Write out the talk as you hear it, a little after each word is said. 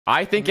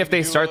I think if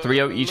they start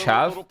 3-0 each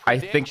half, I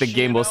think the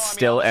game will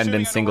still end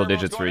in single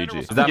digits for EG.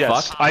 Is that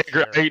fucked? I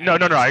agree. No,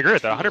 I agree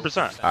with that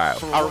 100%. All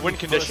right. Our win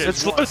condition. It's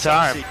slow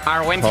time.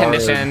 Our win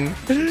condition.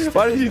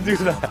 Why did you do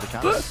that?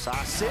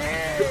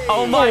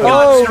 Oh my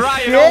god,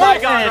 Ryan. Oh my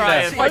god,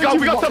 Ryan. Oh my god,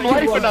 we got some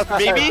life in us,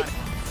 baby.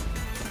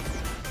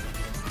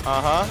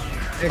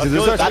 That's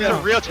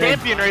a real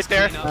champion right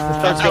there.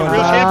 That's a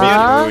real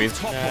champion.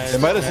 They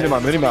might have seen him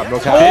on minimap. No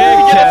cap. Big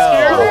kill.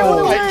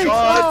 Oh my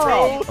god,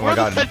 bro. Oh my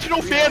god. Where the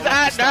Sentinel fans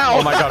at now?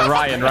 Oh my god,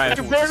 Ryan.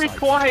 You're very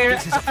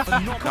quiet.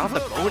 Not the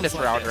bonus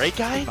round, right,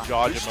 guys?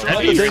 God,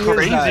 you're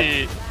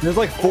crazy. There's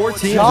like 4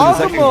 teams in the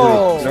second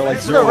group. They're like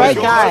This is the right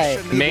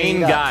guy.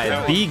 Main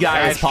guy. The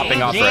guy is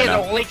popping off right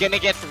now. only gonna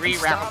get 3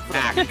 rounds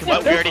back.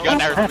 But we already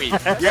got our 3.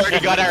 We already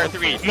got our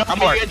 3. How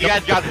many you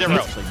guys got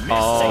 0?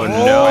 Oh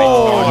no.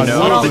 Oh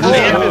no. The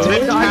champ is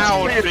in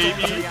town,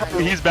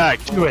 baby. He's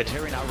back. Do it.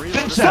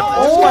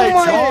 Oh my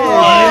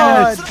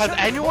god! Has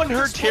anyone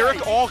heard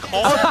Tarik all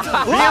call?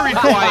 Very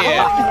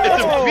quiet.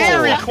 It's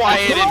very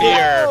quiet in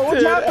here.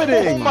 What's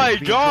happening? Oh my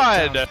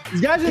god.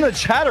 These guys in the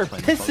chat are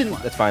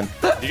pissing. That's fine.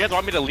 Do you guys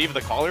want me to leave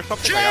the call or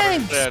something?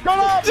 James, Shut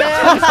up,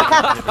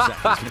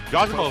 man!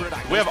 Joshua,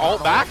 we have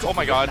alt back? Oh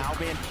my god.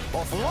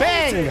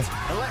 Bang!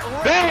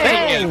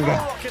 Bang!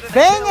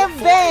 Bang and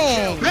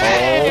bang!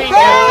 Bang!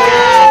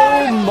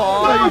 Oh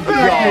my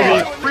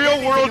god! Real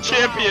world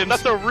champion.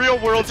 That's a real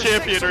world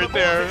champion right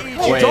there.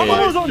 Wait.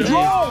 Domino's on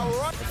drugs!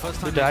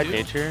 Who died,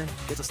 nature?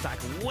 It's a stack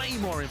way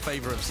more in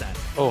favor of Sen.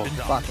 Oh.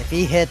 Fuck, if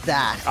he hit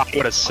that. I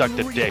would have sucked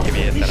a dick if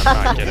he hit that.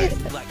 I'm not kidding.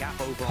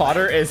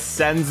 Potter is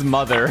Sen's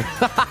mother.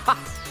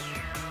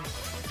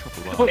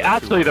 Wait,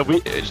 actually,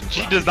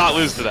 she does not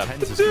lose to them.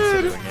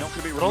 Dude.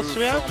 What else do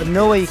we have? But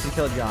no way you can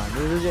kill John.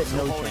 We lose it,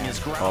 no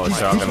chance. Oh,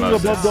 John the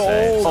most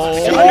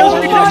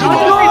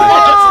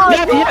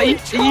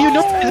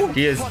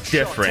He is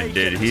different,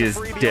 dude. He is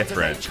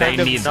different. They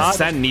need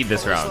Sen need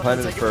this round.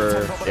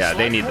 Yeah,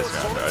 they need this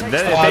round. If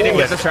they didn't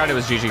get this round, it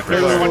was GG for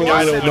sure.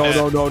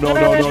 No,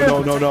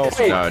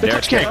 No,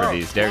 Derek's good for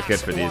these. Derek's good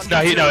for these.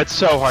 No, it's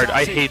so hard.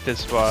 I hate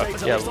this spot.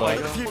 Yeah,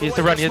 like, he has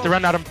to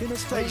run at him.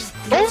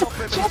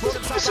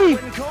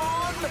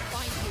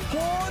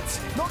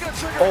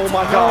 Oh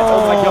my god,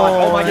 oh my god,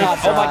 oh my god,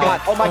 oh my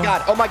god, oh my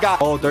god, oh my god.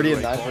 Oh, 30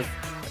 and 9.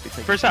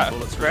 First half,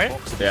 right?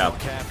 Yeah.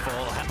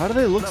 How do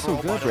they look so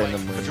good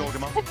randomly?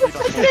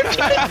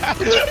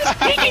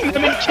 Taking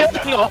them and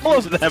killing all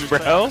of them,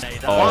 bro.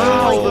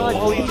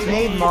 Oh, he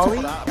made Molly?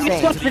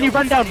 Can you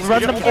run them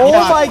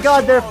Oh my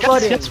god, they're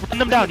flooded. Yes, run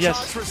them down,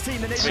 yes.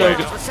 So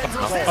good.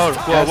 Oh,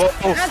 whoa.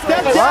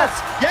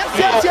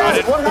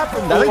 Yes. What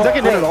happened? I think Deck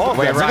did it all.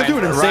 Wait,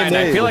 Ryan,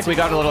 I feel like we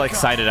got a little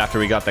excited after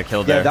we got the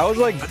kill yeah, there. that was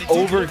like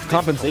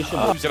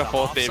overcompensation. He's got a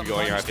full theme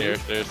going out here,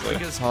 seriously.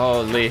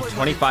 Holy,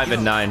 25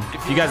 and 9.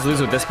 If you guys lose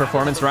with this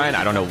performance, Ryan,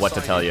 I don't know what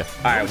to tell you.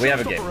 All right, we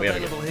have a game.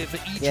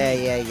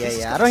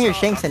 Yeah. I don't hear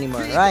Shanks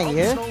anymore. Ryan, you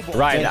hear?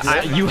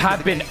 Ryan, you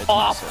have been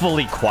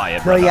awfully quiet,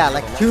 No, bro. yeah,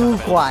 like too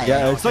quiet.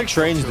 Yeah, it's like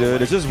strange,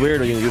 dude. It's just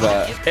weird when you do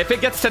that. If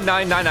it gets to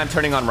 9-9, I'm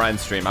turning on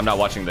Ryan's stream. I'm not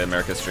watching the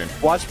America stream.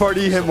 Watch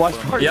party him, watch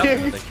party.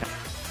 Yep.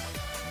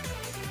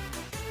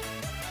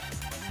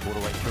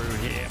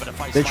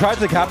 They tried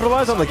to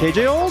capitalize on the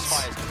KJ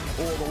ults?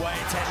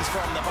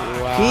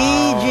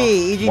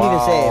 GG. EG need to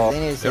save. They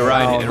need to save.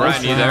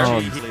 Ryan, you there?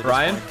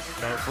 Ryan?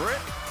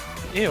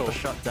 Ew.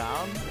 Shut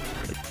down.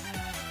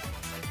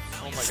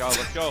 Oh my god,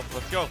 let's go.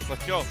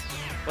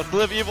 Let's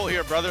live evil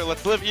here, brother.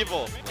 Let's live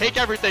evil. Take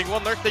everything.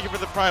 One lurk, thank you for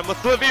the prime.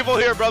 Let's live evil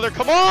here, brother.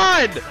 Come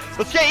on!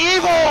 Let's get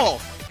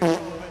evil!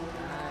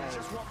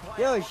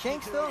 Yo, is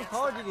Shanks still in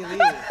college or did he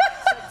leave?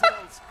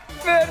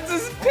 Fans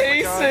is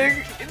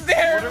pacing.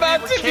 They're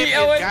about to be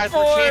 0-4. Guys,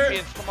 we're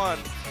champions. Come on.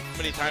 So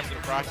many times in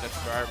practice,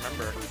 bro. I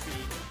remember.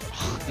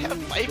 That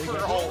Viper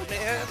ult,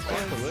 man.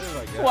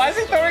 Why is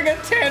he throwing a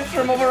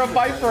tantrum over a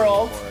Viper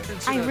ult?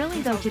 I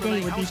really though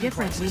today would be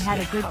different. We had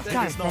a good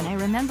start, then I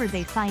remember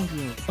they signed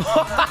you.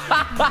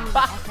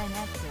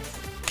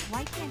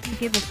 Why can't you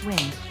give us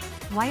wins?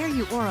 Why are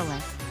you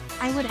oralist?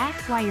 I would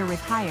ask why you're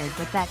retired,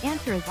 but that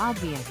answer is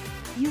obvious.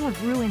 You have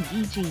ruined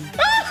EG.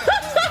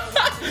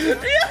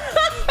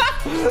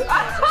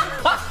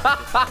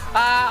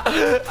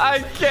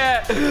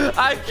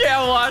 I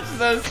can't watch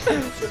this.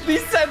 He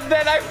said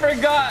then I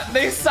forgot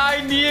they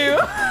signed you. Oh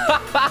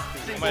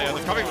my god,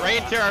 they're coming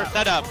right into our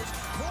setup.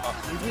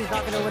 EG's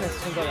not gonna win a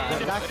single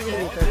round. It's actually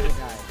gonna be 30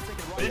 guys.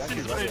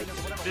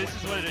 This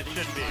is what it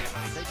should be.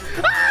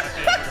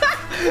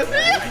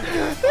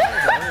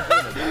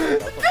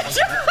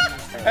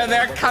 And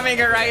they're coming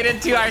right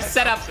into our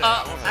setup.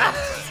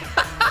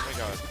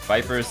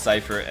 Viper,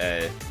 Cypher,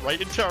 A. Right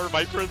into our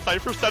Viper and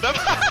Cypher setup.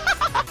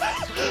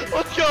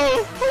 Let's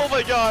go. Oh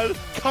my god.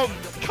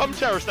 Come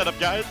to our setup,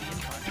 guys.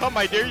 Come,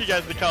 I dare you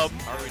guys to come.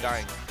 How are we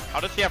dying? How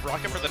does he have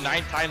rocket for the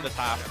 9th time this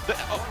half?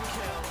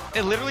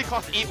 It literally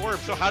costs 8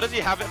 orbs, so how does he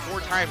have it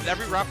 4 times?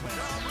 Every round.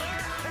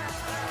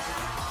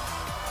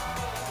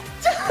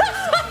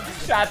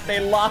 Chat, they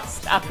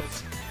lost out.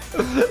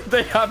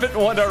 They haven't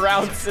won a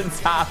round since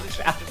half,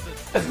 chat.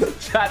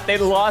 Chat, they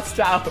lost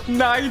out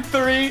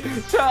 9-3 to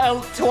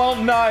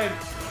 12-9.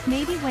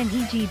 Maybe when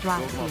EG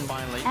drops you,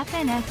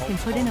 FNS can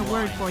put in a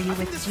word for you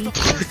with GT.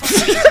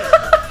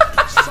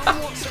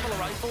 Somewhat similar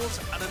rifles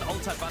and an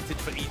ult advantage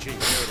for EG. Here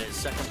it is,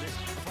 second.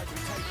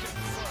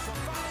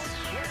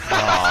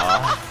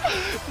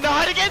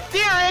 Not against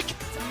Tarik!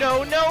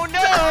 No, no,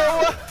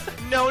 no!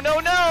 No, no,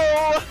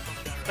 no!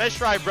 Nice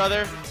try,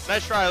 brother.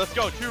 Nice try. Let's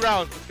go. 2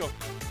 rounds. Let's go.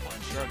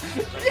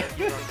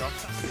 Good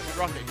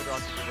rocket.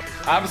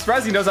 I'm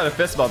surprised he knows how to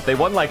fist bump. They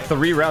won like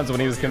 3 rounds when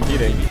he was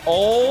competing.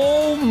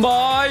 Oh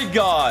my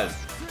god.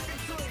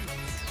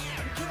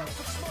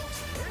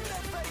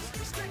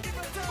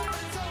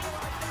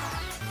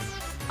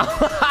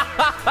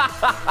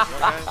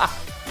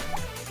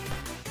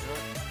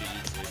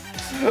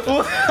 We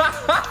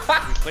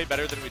play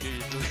better than we do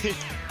usually,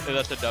 and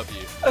that's a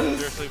W.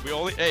 Seriously, we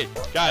only. Hey,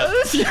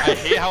 guys, I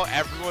hate how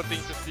everyone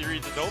thinks the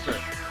series is over.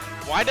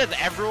 Why does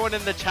everyone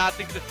in the chat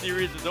think the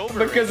series is over?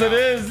 Because right it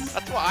is.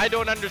 That's what I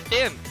don't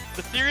understand.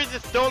 The series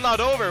is still not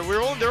over.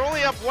 They're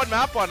only up 1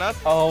 map on us.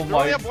 Oh they're my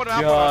only up 1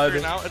 map on us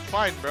right now. It's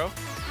fine, bro.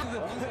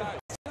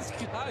 This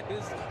guy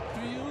is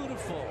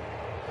beautiful.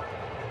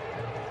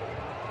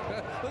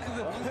 Look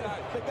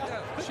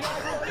at this guy.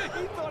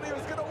 He thought he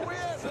was gonna win.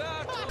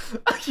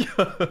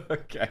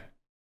 Okay.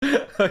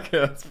 Okay,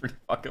 that's pretty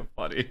fucking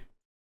funny.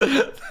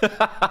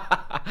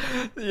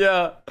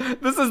 Yeah,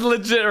 this is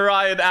legit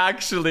Ryan,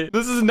 actually.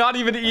 This is not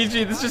even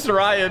EG, this is just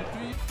Ryan.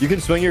 You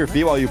can swing your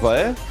feet while you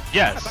play?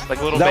 Yes, like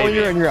a little Is that baby. when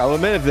you're in your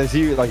element? If they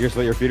see like your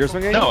feet are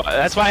swinging? No,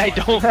 that's why I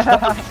don't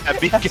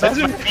because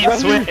my feet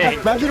swing.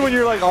 Imagine when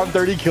you're like on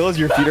 30 kills,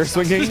 your feet are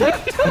swinging.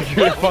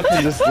 You're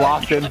fucking just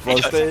locked in flow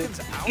state.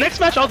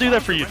 Next match, I'll do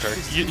that for you, Tarik.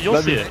 You'll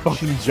That'd see be it.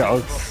 fucking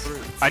jokes.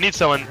 I need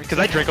someone, because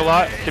I drink a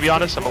lot, to be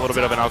honest. I'm a little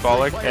bit of an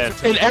alcoholic. And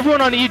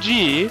everyone on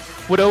EG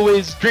would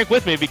always drink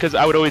with me because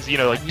I would always, you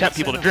know, like tempt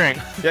people to drink.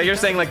 Yeah, you're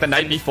saying like the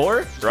night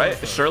before, right?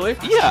 Surely?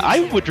 Yeah,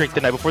 I would drink the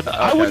night before.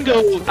 I wouldn't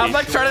go. I'm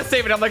like trying to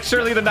save it. I'm like,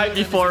 surely the night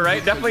before,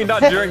 right? Definitely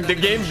not during the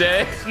game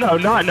day. No,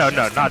 not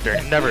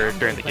during, never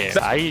during the game.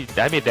 I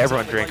made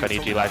everyone drink on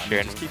EG last year,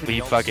 and we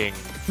fucking.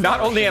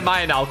 Not only am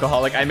I an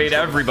alcoholic, I made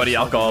everybody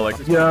alcoholic.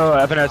 Yo,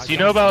 FNS, you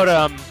know about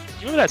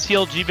you remember that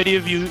CLG video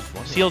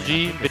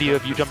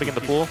of you jumping in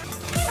the pool?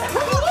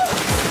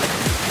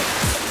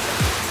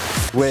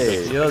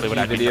 Wait.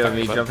 CLG video of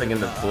me jumping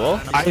in the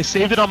pool? I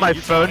saved it on my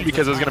phone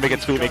because I was gonna make a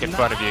tweet making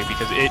fun of you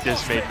because it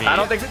just made me.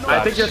 I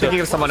think you're thinking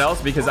of someone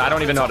else because I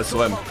don't even know how to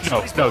swim.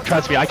 No,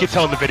 trust me, I could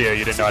tell in the video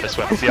you didn't know how to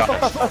swim. Be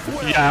honest.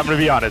 Yeah, I'm gonna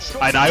be honest.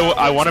 And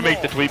I want to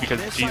make the tweet because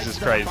Jesus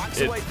Christ,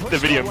 the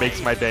video makes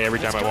my day every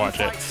time I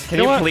watch it. Can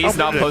you please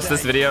not post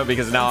this video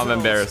because now I'm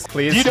embarrassed?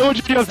 Please. Do you know what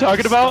video I'm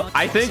talking about?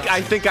 I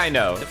think I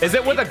know. Is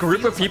it with a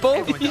group of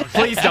people?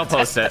 Please don't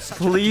post it.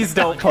 Please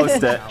don't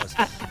post it.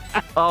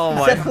 Oh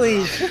my.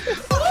 Please.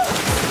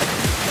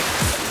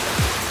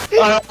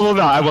 I will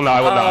not.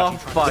 Oh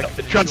fuck.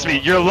 Trust me,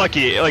 you're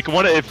lucky. Like,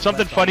 if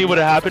something funny would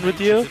have happened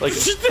with you, like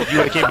if you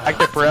would have came back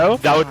to pro,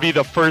 that would be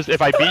the first.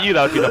 If I beat you,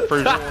 that would be the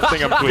first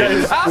thing I'm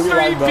tweeting. After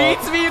he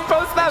beats me, you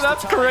post that?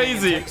 That's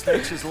crazy.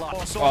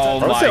 Oh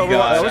my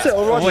god. I would say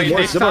Overwatch Wait, is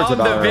more they similar to found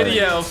the Valorant.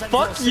 video.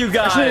 Fuck you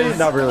guys. Actually,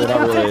 not really.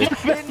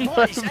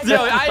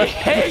 Yo, I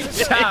hate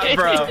chat,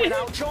 bro.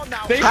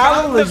 They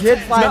How found legit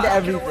find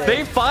everything?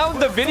 They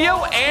found the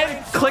video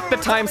and clicked the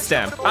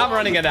timestamp. I'm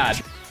running an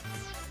ad.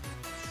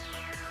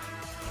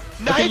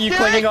 Look at you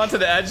clinging onto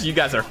the edge. You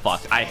guys are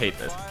fucked. I hate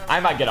this. I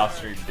might get off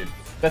stream, dude.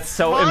 That's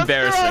so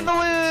embarrassing.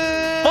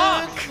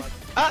 Fuck!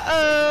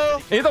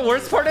 Uh-oh! And the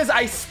worst part is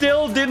I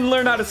still didn't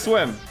learn how to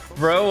swim.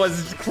 Bro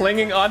was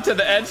clinging onto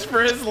the edge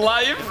for his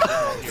life.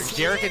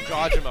 Tarik and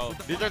Dodgemo.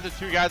 These are the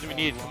 2 guys we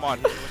need. Come on.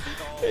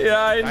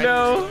 Yeah, I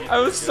know. I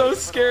was so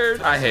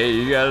scared. I hate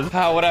you guys.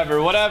 Ah,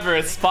 whatever.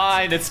 It's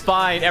fine. It's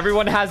fine.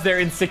 Everyone has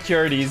their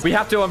insecurities. We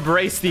have to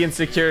embrace the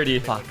insecurity.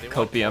 Fuck,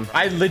 copium.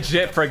 I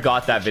legit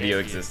forgot that video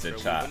existed,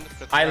 chat.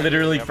 I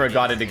literally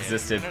forgot it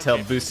existed till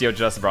Boostio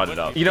just brought it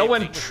up. You know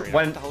when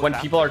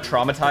people are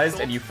traumatized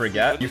and you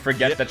forget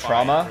the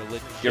trauma,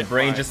 your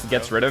brain just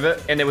gets rid of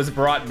it, and it was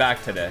brought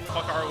back today.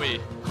 Fuck are we?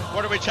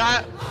 What are we,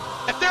 chat?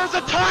 If there's a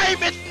time,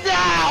 it's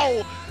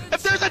now!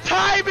 If there's a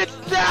time, it's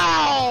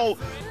now!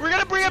 We're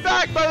gonna bring it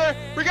back, brother!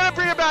 We're gonna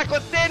bring it back!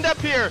 Let's stand up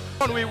here!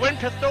 When we win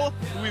pistol,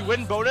 we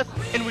win bonus,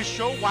 and we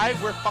show why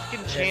we're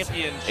fucking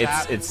champions,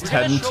 chat. It's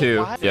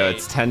 10-2. Yeah,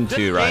 it's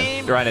 10-2,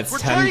 Ryan. Ryan, it's 10-2. We're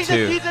turning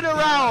the season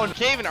around!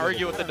 Can't even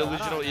argue with the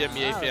delusional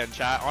EMEA fan,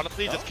 chat.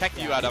 Honestly, just keck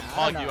you at him,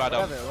 hog you at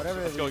him.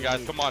 Let's go,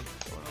 guys. Come on.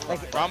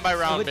 Like, Round by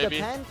round, baby.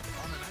 Depend?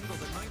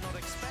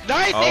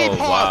 Nice Oh, aim,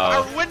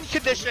 wow. Our win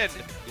condition!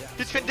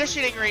 He's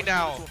conditioning right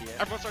now.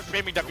 Everyone starts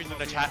spamming W's in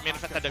the chat.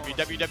 Manifest that W.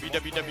 W. Nice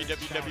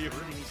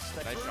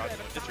shot.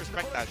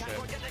 Disrespect that shit.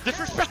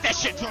 Disrespect that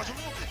shit, George.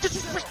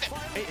 Disrespect that.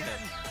 Fight him.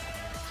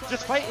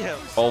 Just fight him.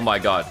 Oh my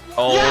god.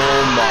 Oh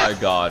my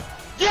god.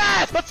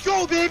 Yes! Let's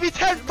go, baby!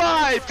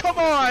 10-5! Come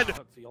on!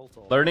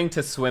 Learning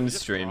to swim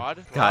stream.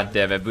 God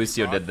damn it,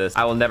 Boostio did this.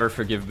 I will never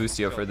forgive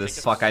Boostio for this.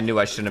 Fuck, I knew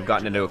I shouldn't have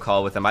gotten into a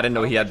call with him. I didn't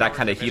know he had that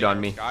kind of heat on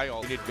me.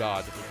 We need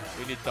God.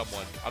 We need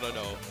someone. I don't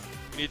know.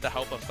 We need the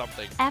help of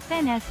something.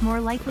 FNS more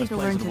likely to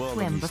learn to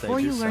swim before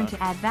you learn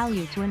to add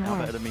value to an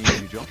orb.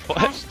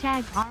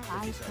 Hashtag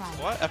RI pride.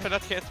 What?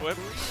 FNS can't swim?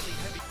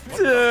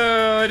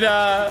 Dude,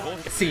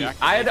 see,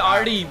 I had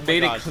already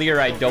made it clear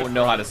I don't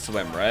know how to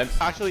swim, right?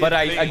 Actually, But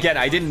I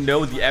didn't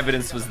know the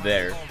evidence was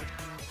there.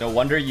 No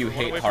wonder you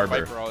hate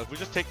Harbor. If we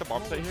just take the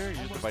bomb site here,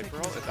 use the Viper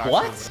roll.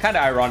 What? It's kind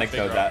of ironic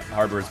though that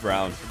Harbor is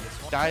brown.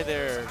 Die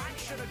there.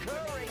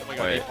 Oh my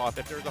god, Wait. Apoth,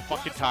 if there was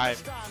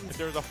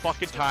a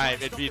fucking time,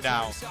 it'd be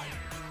now.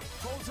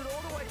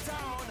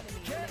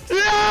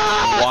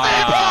 Yeah!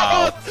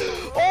 Wow.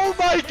 Oh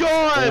my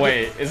god!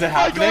 Wait, is it Oh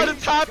my god, happening?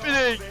 it's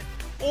happening!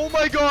 Oh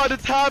my god,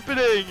 it's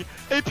happening!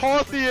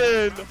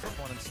 Apothian!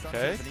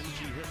 Okay.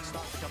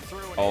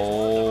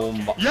 Oh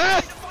my.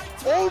 Yes!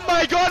 Oh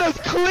my god, a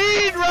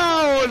clean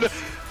round!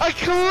 A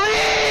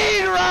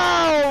clean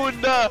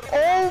round!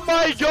 Oh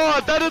my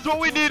god, that is what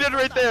we needed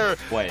right there!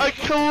 Wait. A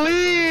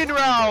clean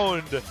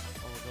round! Oh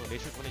no,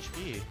 Nature's 1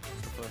 HP.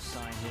 The first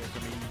sign here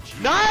from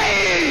EG.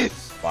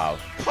 Nice! Wow.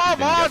 Come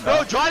Didn't on, get bro.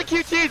 that. John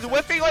QT's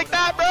whipping like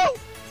that, bro.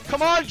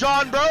 Come on,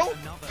 John, bro.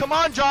 Come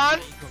on, John.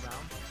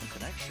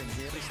 Connection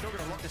here, but he's still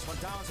going to lock this one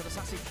down. So the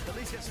Sassy at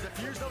least gets to the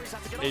fuse, though. He's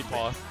had to get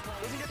Apoth.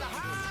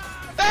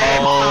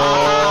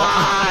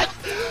 Oh.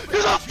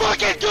 You're the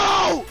fucking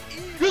go!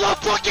 You're the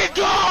fucking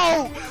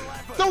go!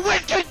 The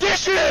win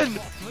condition!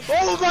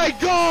 Oh my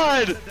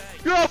god!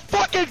 You're a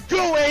fucking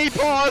go,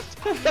 Apoth!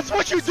 That's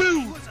what you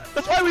do!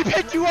 That's why we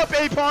picked you up,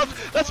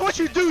 Apoth! That's what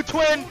you do,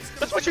 twin!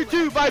 That's what you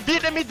do, my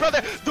Vietnamese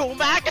brother! Let's go,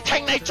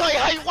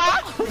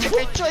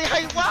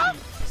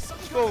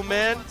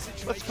 man!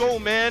 Let's go,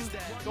 man!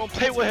 Don't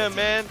play with him,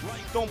 man!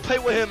 Don't play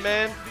with him,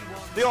 man!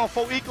 They on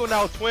full equal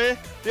now, twin!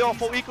 They on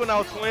full equal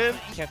now, twin!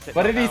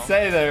 What did he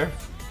say there?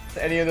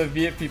 To any of the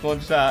Viet people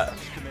in chat?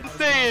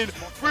 Saying,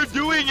 we're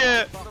doing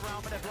it!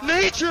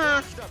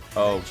 Nature!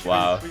 Oh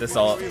wow. This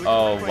all.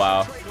 Oh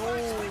wow.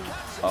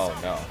 Oh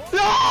no.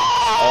 No!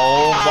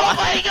 Oh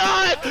my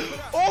god!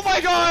 Oh my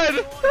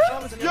god!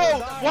 Yo,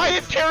 why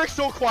is Tarik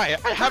so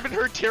quiet? I haven't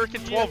heard Tarik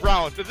in 12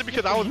 rounds. Is it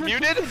because I was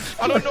muted?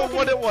 I don't know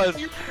what it was.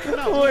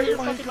 Oh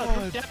my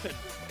god.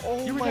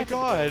 Oh my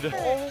god.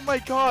 Oh my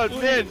god,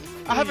 man.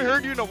 I haven't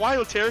heard you in a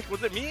while, Tarik.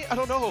 Was it me? I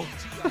don't know.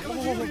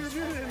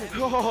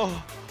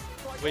 Oh.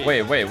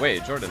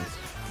 Wait, Jordan.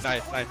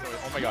 Nice.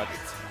 Oh my god.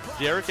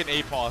 Derek and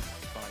Apoth.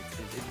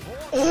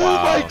 Oh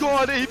Wow. my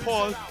god,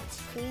 Apoth.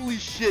 Holy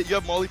shit, you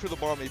have Molly for the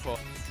bomb, Apoth.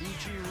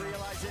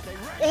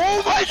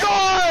 Oh my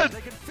god!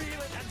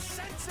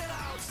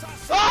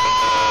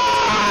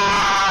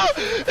 Oh!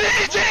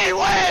 EG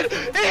win!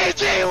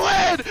 EG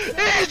win!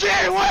 EG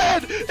win!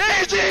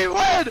 EG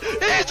win!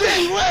 EG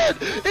win!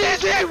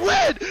 EG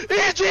win!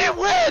 EG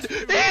win!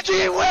 EG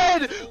win!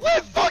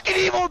 Live fucking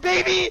evil,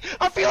 baby!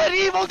 I'm feeling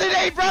evil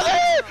today,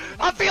 brother!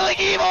 I'm feeling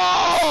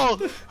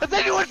evil! Is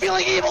anyone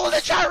feeling evil in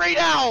the chat right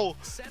now?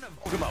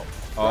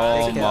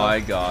 Oh my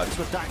god.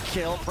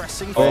 Hey,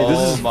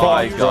 this is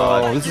my fucked,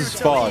 god. bro. This is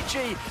fucked.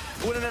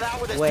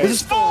 Wait. This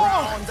is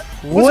fucked.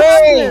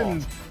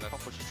 Wait!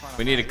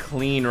 We need a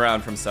clean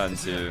round from Sun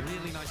too.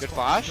 Good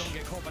flash.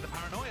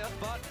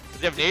 Does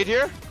he have nade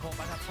here?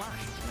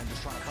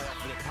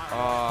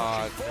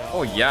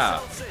 Oh yeah.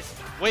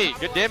 Wait,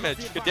 good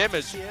damage, good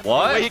damage.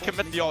 What? Wait, he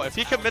commits the ult. If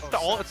he commits the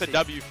ult, it's a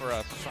W for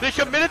us. They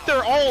committed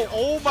their ult.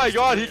 Oh my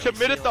god, he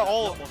committed the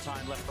ult.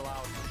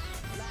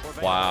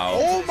 Wow.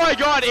 Oh my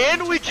god,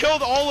 and we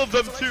killed all of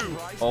them too.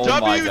 Oh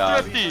my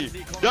god.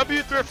 Thrifty,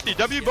 W thrifty,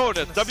 W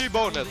bonus, W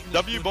bonus,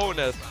 W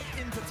bonus.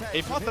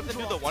 Apoth doesn't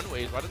do the one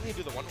ways. Why doesn't he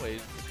do the one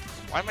ways?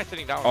 Why am I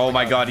sitting down? Oh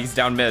my god, he's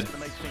down mid.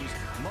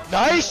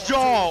 Nice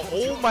jaw!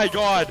 Oh my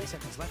god!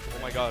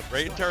 Oh my god,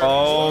 right in turn.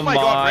 Oh my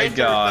right in turn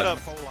god.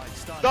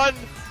 setup. Done!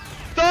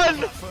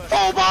 Done!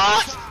 Full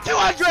box!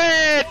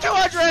 200!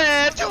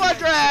 200!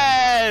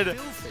 200!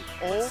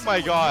 Oh my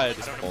god.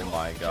 Oh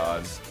my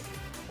god.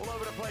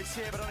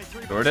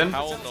 Jordan?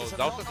 Hell no,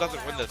 Zelda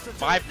doesn't win this.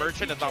 Vibe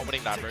Merchant is not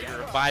winning that, bro.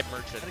 You're a Vibe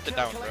Merchant. Sit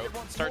down, bro.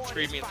 Start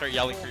screaming and start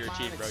yelling for your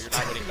team, bro. You're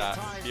not winning that.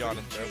 Be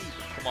honest, bro.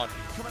 Come on.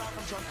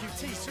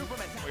 Oh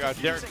my god,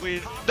 Derek,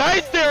 please.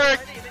 Nice, Derek!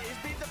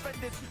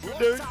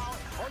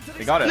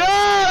 He got it.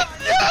 Yes!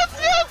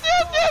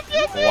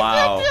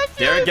 Wow.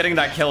 Derek getting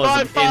that kill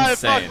is insane.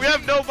 Fuck. We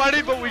have no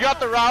money, but we got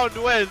the round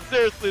win.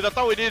 Seriously, that's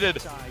all we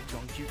needed.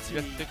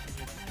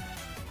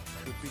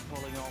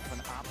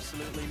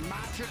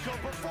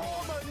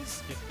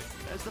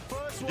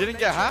 He didn't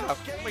get half.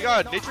 Oh my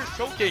god, Nature's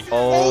choking.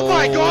 Oh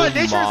my god,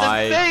 Nature's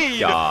insane.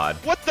 God.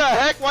 What the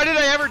heck? Why did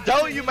I ever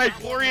doubt you, my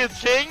glorious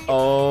king?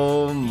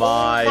 Oh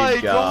my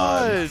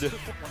god.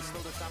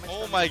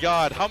 Oh my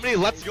god. How many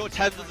Let's Go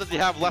 10s does he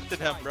have left in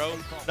him, bro?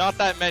 Not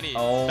that many.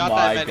 Oh Not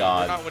my that many.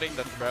 god. You're not winning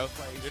this, bro.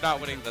 You're not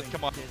winning this.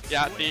 Come on.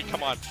 Yeah, see,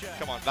 come on.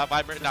 Come on. That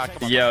vibrant. Nah,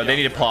 come on. Yo, they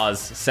need to pause.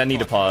 Sen need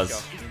to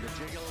pause.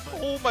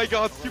 Oh my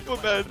god,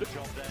 Superman!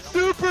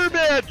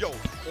 Superman! Yo,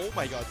 oh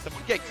my god,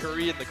 someone get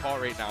Curry in the call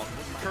right now.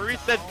 Curry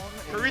said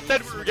we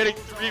were getting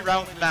 3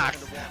 rounds max.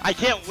 I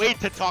can't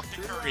wait to talk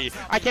to Curry.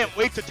 I can't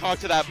wait to talk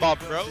to that bum,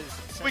 bro.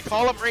 Can we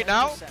call him right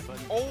now?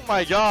 Oh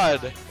my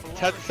god.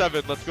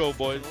 10-7, let's go,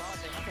 boys.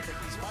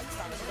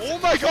 Oh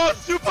my god,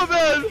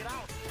 Superman!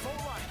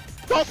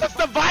 Dolphins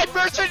the Vibe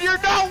Merchant, you're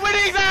not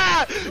winning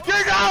that!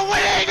 You're not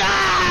winning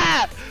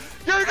that!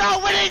 You're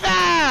not winning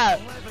that!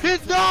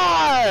 He's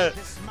not!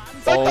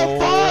 What the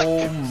fuck?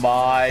 Oh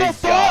my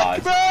The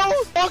god. fuck,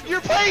 bro? Fuck,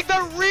 you're playing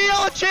the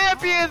real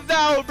champions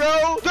now,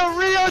 bro! The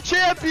real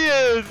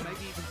champions!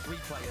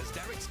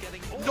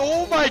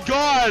 Oh my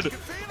god!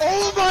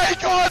 Oh my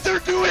god, they're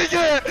doing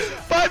it!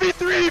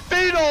 5v3,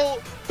 fatal!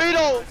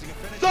 Fatal!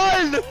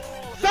 Sun!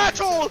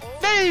 Satchel!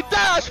 Nade!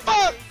 Dash!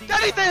 Fuck!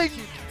 Anything!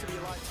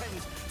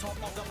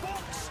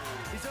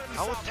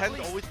 How is 10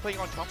 always playing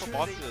on top of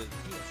boxes?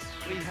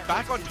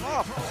 Back on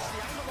top!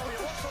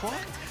 Fuck!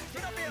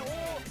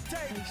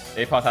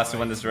 Apoth has to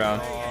win this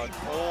round.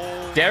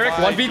 Oh Derek,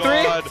 my 1v3?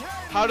 God.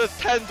 How does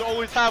 10s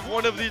always have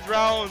one of these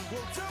rounds?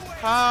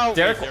 How?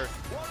 Derek?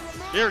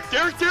 Derek!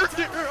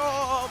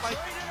 Oh my...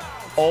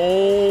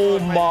 Oh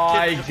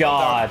my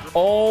god.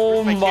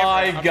 Oh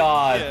my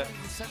god.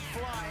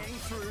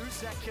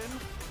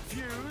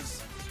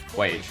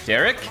 Wait,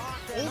 Derek?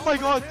 Oh my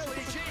god!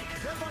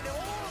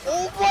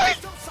 Oh my...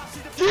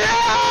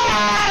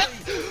 Yes!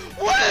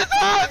 What is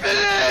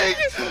happening?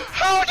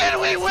 How did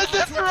we win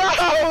this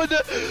round?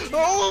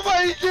 Oh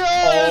my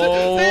god!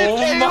 Oh They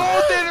came my-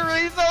 out, they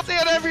had results, they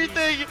had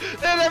everything!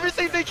 They had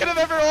everything they could have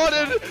ever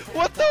wanted!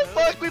 What the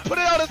fuck? We put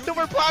it on a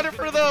silver platter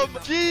for them!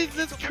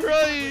 Jesus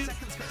Christ!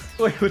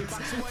 Wait,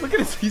 look at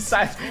this. He's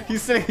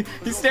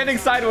standing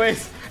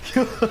sideways.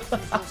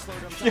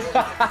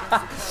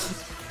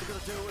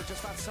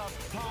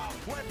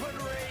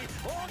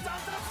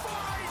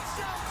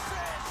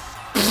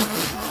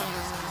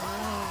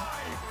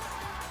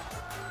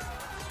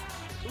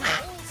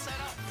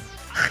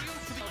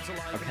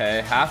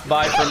 Okay, half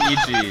buy from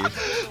EG.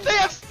 They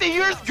have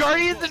Stingers,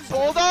 Guardians, and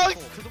Bulldogs?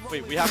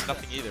 Wait, we have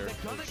nothing either.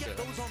 Oh, shit.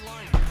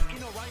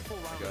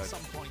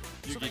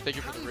 Yugi, thank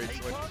you for the raid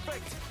swing.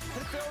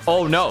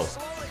 Oh no.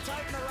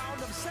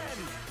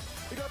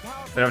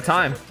 We don't have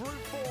time.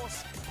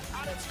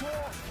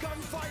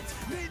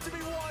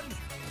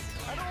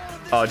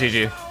 Oh,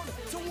 GG.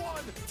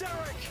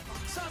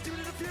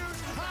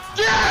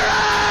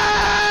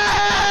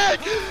 Derek!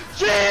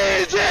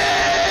 GG!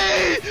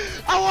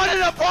 I want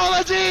an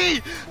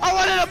apology! I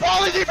want an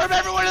apology from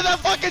everyone in the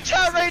fucking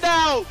chat right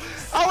now!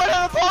 I want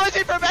an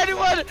apology from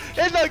anyone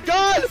in the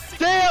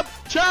goddamn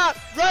chat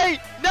right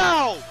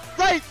now!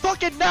 Right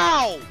fucking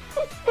now!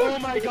 Oh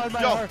my god,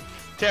 my heart.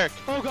 Derek.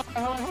 Oh god,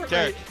 my heart.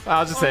 Derek.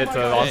 I'll just say it to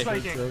God.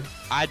 Austin.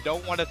 I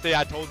don't want to say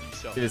I told you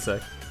so. Give me a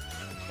sec.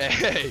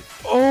 Hey.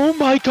 Oh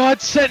my god,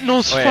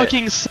 Sentinels Wait.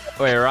 fucking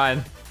Wait,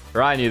 Ryan.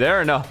 Ryan, you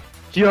there or no?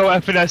 Yo,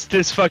 FNS,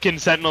 this fucking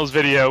Sentinels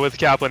video with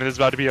Kaplan is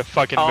about to be a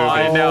fucking movie.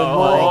 I know.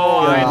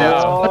 Oh my I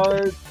know.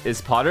 God.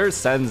 Is Potter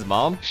Sen's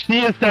mom? She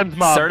is Sen's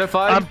mom.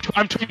 Certified?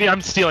 I'm tweeting.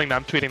 I'm stealing that.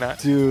 I'm tweeting that.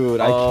 Dude,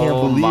 I can't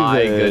Oh believe my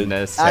it.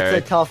 goodness, That's a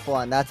Tarik. tough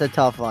one. That's a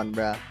tough one,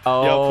 bro.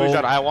 Oh. Yo,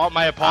 Pujan, I want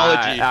my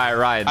apology. Alright,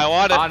 Ryan. I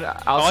want it. I'll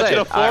I want say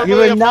you it. to formally You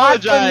were not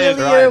apologize.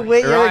 familiar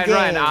with your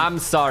Ryan, game. I'm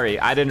sorry.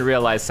 I didn't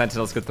realize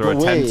Sentinels could throw a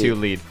But wait. 10-2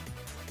 lead.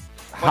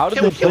 How did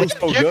Can they play we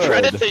so give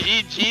credit good? to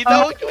EG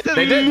though?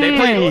 They did. They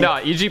played. No,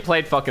 EG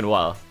played fucking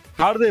well.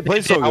 How did they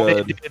play so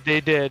good?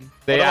 They did.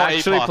 They What about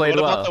actually Apoth? played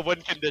what well. about the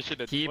win condition?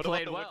 He What about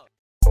played the win- well.